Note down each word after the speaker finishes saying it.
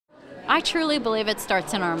I truly believe it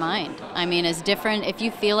starts in our mind. I mean, as different, if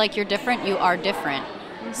you feel like you're different, you are different.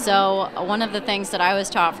 So one of the things that I was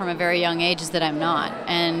taught from a very young age is that I'm not.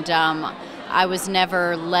 And I was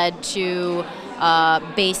never led to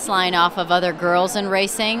baseline off of other girls in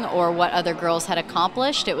racing or what other girls had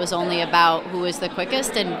accomplished. It was only about who was the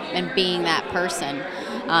quickest and being that person,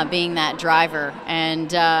 being that driver, and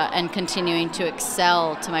continuing to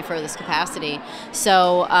excel to my furthest capacity.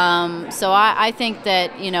 So I think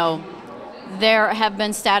that, you know, there have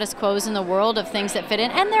been status quos in the world of things that fit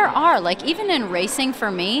in, and there are, like, even in racing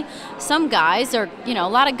for me, some guys are, you know, a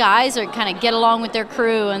lot of guys are kind of get along with their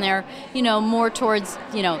crew, and they're, you know, more towards,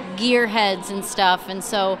 you know, gearheads and stuff, and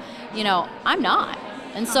so, you know, I'm not.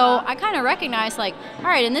 And so I kind of recognize, like, all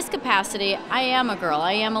right, in this capacity, I am a girl.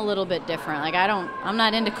 I am a little bit different. Like, I'm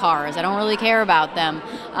not into cars. I don't really care about them.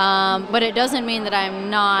 But it doesn't mean that I'm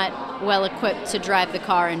not well equipped to drive the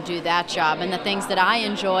car and do that job. And the things that I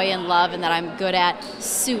enjoy and love and that I'm good at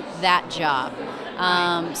suit that job.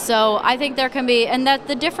 So I think there can be, and that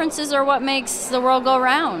the differences are what makes the world go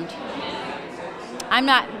round. I'm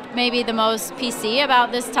not maybe the most PC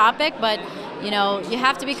about this topic, but you know, you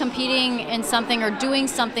have to be competing in something or doing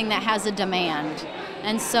something that has a demand.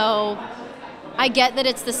 And so I get that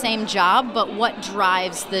it's the same job, but what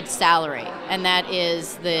drives the salary? And that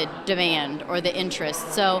is the demand or the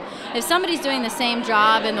interest. So if somebody's doing the same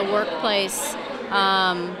job in the workplace,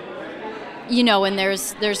 you know, and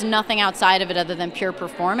there's nothing outside of it other than pure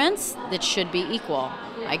performance, that should be equal.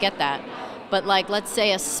 I get that. But, like, let's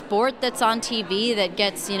say a sport that's on TV that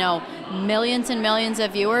gets, you know, millions and millions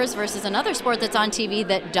of viewers versus another sport that's on TV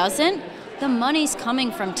that doesn't, the money's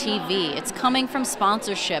coming from TV. It's coming from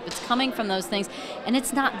sponsorship. It's coming from those things, and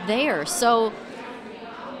it's not there. So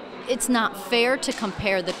it's not fair to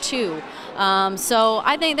compare the two. So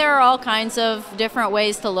I think there are all kinds of different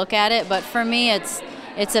ways to look at it, but for me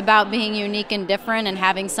it's about being unique and different and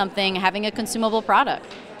having a consumable product.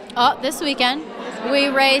 This weekend we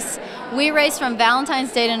race from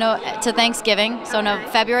Valentine's Day to Thanksgiving, so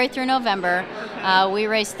February through November. We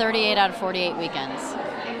race 38 out of 48 weekends.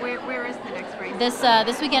 And where is the next race?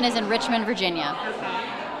 This weekend is in Richmond, Virginia. Okay.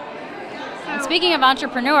 And speaking of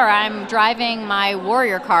entrepreneur, I'm driving my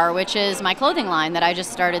Warrior car, which is my clothing line that I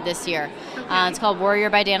just started this year. It's called Warrior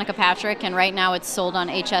by Danica Patrick, and right now it's sold on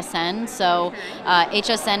HSN. So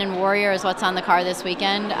HSN and Warrior is what's on the car this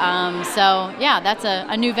weekend. So yeah, that's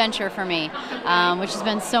a new venture for me, which has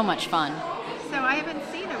been so much fun. So I haven't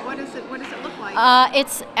seen it. What does it look like?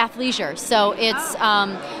 It's athleisure. So it's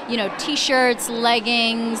you know, t-shirts,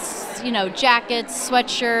 leggings, you know, jackets,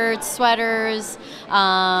 sweatshirts, sweaters,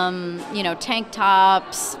 you know, tank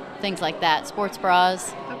tops, things like that, sports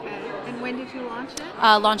bras. Okay. And when did you launch it?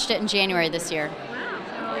 Launched it in January this year. Wow.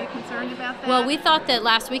 So are you concerned about that? Well, we thought that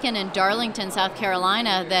last weekend in Darlington, South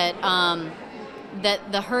Carolina, that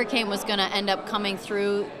that the hurricane was going to end up coming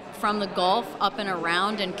through from the Gulf up and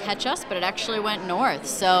around and catch us, but it actually went north.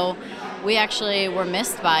 So we actually were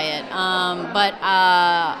missed by it.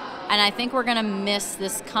 And I think we're going to miss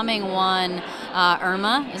this coming one,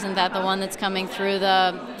 Irma. Isn't that the one that's coming through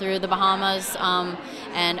the Bahamas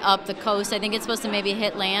and up the coast? I think it's supposed to maybe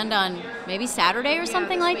hit land on maybe Saturday or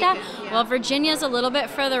something like that. Yeah. Well, Virginia's a little bit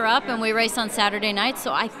further up, and we race on Saturday night,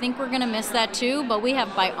 so I think we're going to miss that too. But we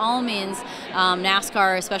have, by all means,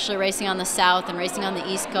 NASCAR, especially racing on the South and racing on the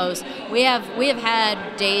East Coast. We have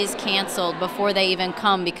had days canceled before they even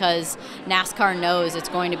come because NASCAR knows it's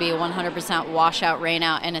going to be a 100% washout, rain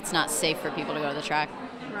out, and it's not safe for people to go to the track.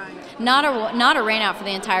 Right. Not a rain out for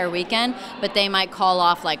the entire weekend, but they might call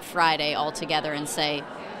off like Friday altogether and say,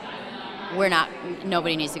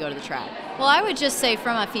 nobody needs to go to the track. Well, I would just say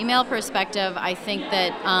from a female perspective, I think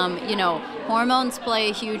that, you know, hormones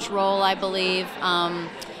play a huge role, I believe.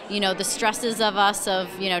 You know, the stresses of us of,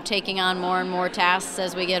 you know, taking on more and more tasks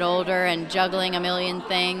as we get older and juggling a million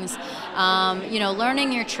things, you know,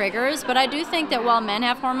 learning your triggers. But I do think that while men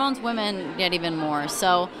have hormones, women get even more.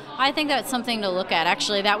 So I think that's something to look at.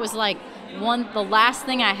 Actually, that was like the last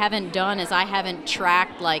thing I haven't done is I haven't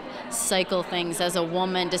tracked like cycle things as a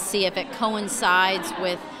woman to see if it coincides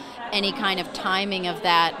with any kind of timing of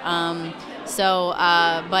that.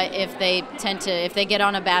 But if they get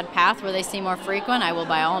on a bad path where they seem more frequent, I will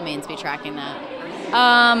by all means be tracking that.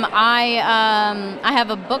 I have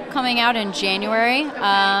a book coming out in January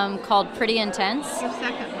called Pretty Intense. Your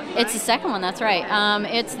second one, right? It's the second one, that's right.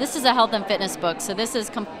 This is a health and fitness book, so this is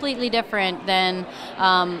completely different than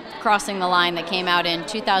Crossing the Line that came out in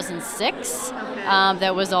 2006. Okay.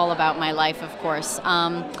 That was all about my life, of course.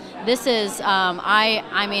 This is,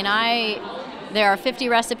 there are 50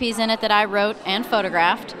 recipes in it that I wrote and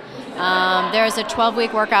photographed. There's a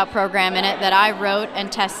 12-week workout program in it that I wrote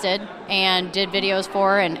and tested and did videos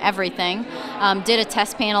for and everything. Did a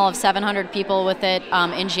test panel of 700 people with it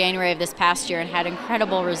in January of this past year and had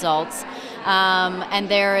incredible results. And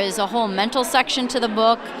there is a whole mental section to the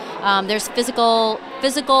book. There's the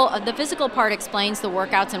physical part explains the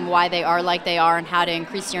workouts and why they are like they are and how to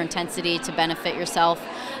increase your intensity to benefit yourself.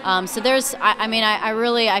 So there's,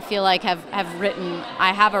 I feel like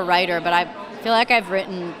I have a writer, but I feel like I've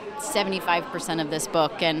written 75% of this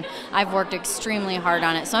book, and I've worked extremely hard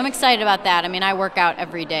on it. So I'm excited about that. I mean, I work out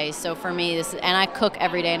every day, so for me, and I cook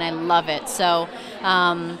every day, and I love it. So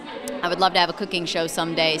I would love to have a cooking show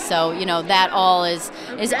someday. So, you know, that all is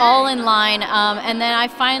all in line. And then I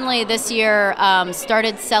finally this year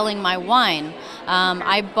started selling my wine.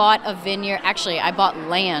 I bought a vineyard. Actually, I bought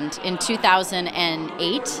land in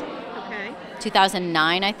 2008.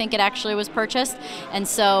 2009, I think it actually was purchased, and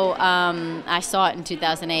so I saw it in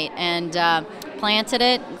 2008 and planted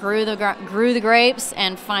it, grew the grapes,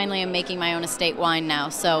 and finally am making my own estate wine now.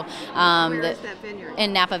 So where is that vineyard?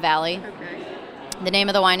 In Napa Valley. Okay. The name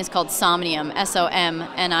of the wine is called Somnium,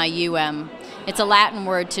 Somnium. It's a Latin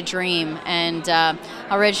word to dream, and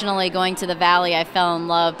originally going to the valley, I fell in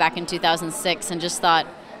love back in 2006 and just thought,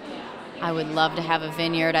 I would love to have a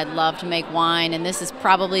vineyard. I'd love to make wine, and this is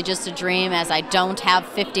probably just a dream, as I don't have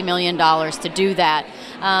 $50 million to do that.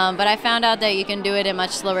 But I found out that you can do it in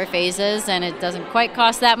much slower phases, and it doesn't quite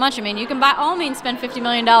cost that much. I mean, you can by all means spend $50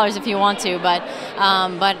 million if you want to,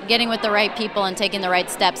 but getting with the right people and taking the right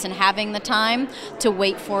steps and having the time to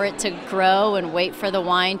wait for it to grow and wait for the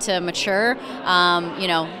wine to mature. You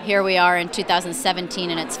know, here we are in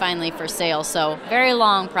 2017, and it's finally for sale. So very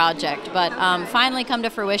long project, but finally come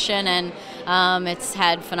to fruition, and it's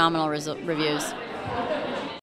had phenomenal reviews.